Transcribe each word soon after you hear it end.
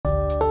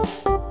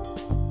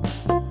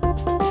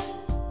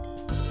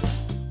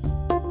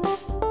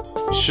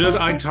Should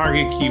I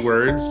target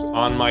keywords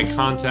on my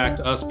Contact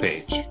Us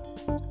page?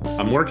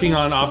 I'm working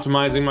on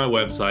optimizing my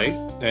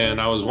website,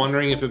 and I was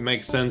wondering if it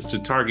makes sense to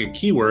target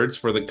keywords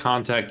for the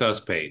Contact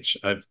Us page.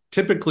 I've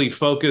typically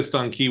focused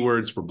on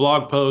keywords for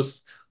blog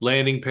posts,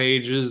 landing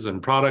pages,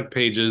 and product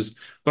pages,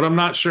 but I'm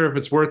not sure if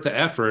it's worth the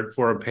effort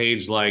for a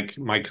page like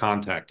my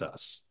Contact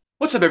Us.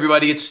 What's up,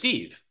 everybody? It's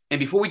Steve. And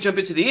before we jump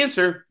into the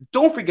answer,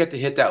 don't forget to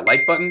hit that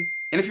like button.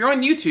 And if you're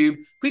on YouTube,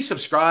 please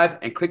subscribe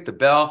and click the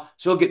bell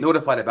so you'll get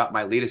notified about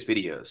my latest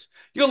videos.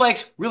 Your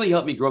likes really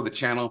help me grow the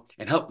channel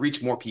and help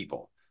reach more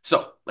people.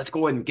 So let's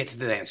go ahead and get to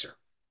the answer.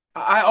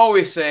 I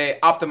always say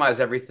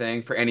optimize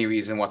everything for any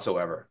reason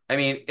whatsoever. I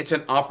mean, it's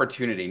an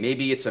opportunity.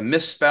 Maybe it's a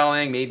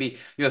misspelling. Maybe,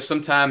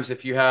 sometimes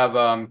if you have,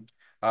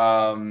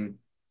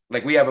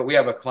 like we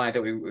have a client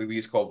that we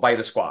use called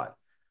Vita Squad.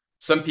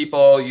 Some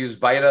people use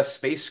Vita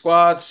Space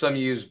Squad. Some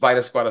use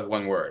Vita Squad as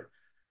one word.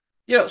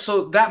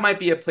 So that might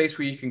be a place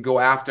where you can go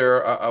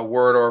after a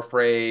word or a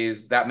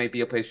phrase. That might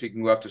be a place where you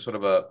can go after sort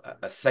of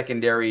a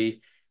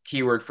secondary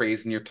keyword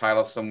phrase in your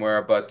title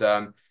somewhere. But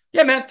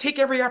yeah, man, take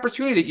every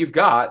opportunity that you've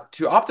got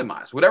to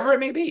optimize, whatever it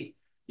may be.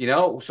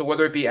 So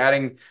whether it be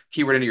adding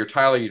keyword into your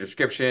title, your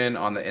description,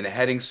 in a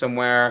heading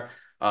somewhere,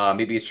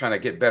 maybe it's trying to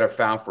get better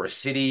found for a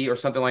city or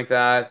something like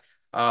that.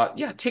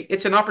 Yeah,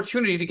 it's an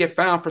opportunity to get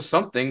found for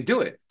something. Do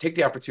it. Take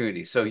the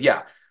opportunity. So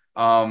yeah,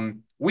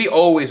 we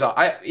always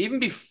I even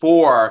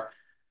before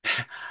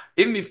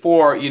even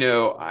before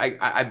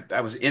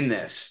I was in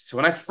this. So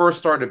when I first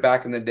started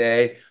back in the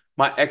day,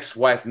 my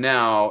ex-wife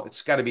now,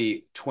 it's got to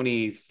be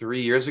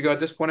 23 years ago at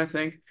this point, I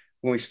think,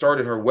 when we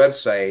started her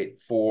website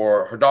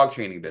for her dog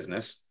training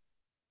business.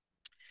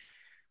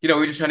 We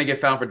were just trying to get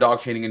found for dog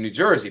training in New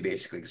Jersey,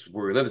 basically, because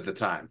where we lived at the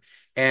time.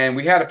 And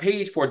we had a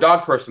page for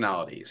dog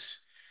personalities.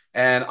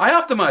 And I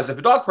optimized it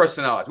for dog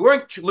personalities. We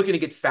weren't looking to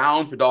get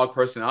found for dog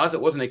personalities. It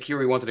wasn't a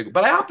keyword we wanted to go,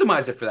 but I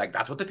optimized it for that.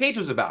 That's what the page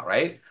was about,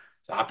 right?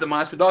 So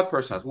optimized for dog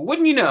personalities. Well,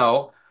 wouldn't you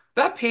know,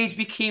 that page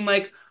became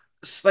like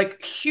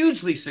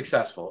hugely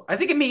successful. I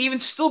think it may even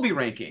still be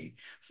ranking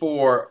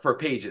for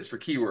pages, for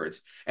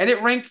keywords. And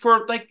it ranked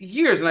for like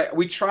years. And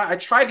I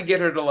tried to get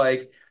her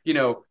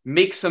to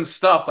make some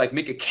stuff, like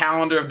make a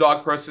calendar of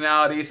dog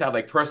personalities, have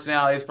like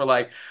personalities for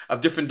like of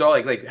different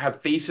dog, like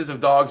have faces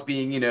of dogs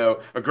being,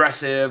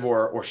 aggressive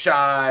or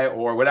shy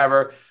or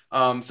whatever.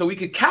 So we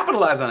could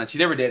capitalize on it. She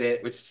never did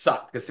it, which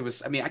sucked because it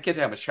was, I mean, I can't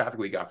tell how much traffic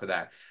we got for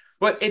that.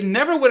 But it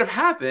never would have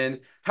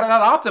happened had I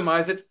not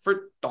optimized it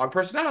for dog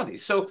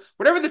personalities. So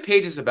whatever the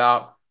page is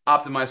about,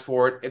 optimize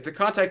for it. If the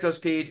contact us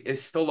page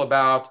is still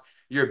about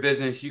your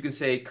business, you can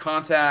say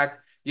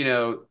contact,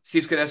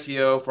 Steve's Good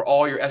SEO for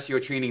all your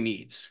SEO training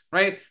needs,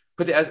 right?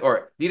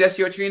 Or need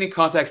SEO training,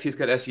 contact Steve's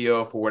Good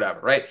SEO for whatever,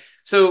 right?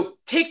 So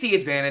take the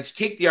advantage,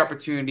 take the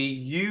opportunity,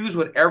 use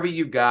whatever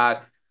you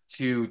got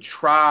to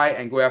try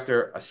and go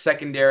after a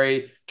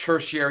secondary,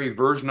 tertiary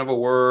version of a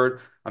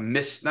word,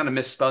 not a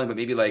misspelling, but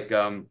maybe like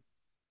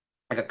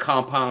a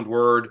compound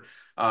word.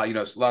 So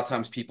a lot of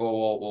times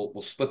people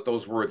will split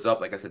those words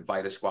up, like I said,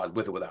 Vita Squad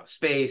with or without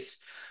space.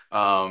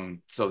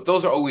 So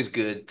those are always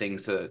good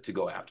things to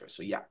go after.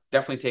 So yeah,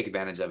 definitely take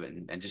advantage of it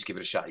and just give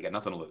it a shot. You got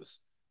nothing to lose.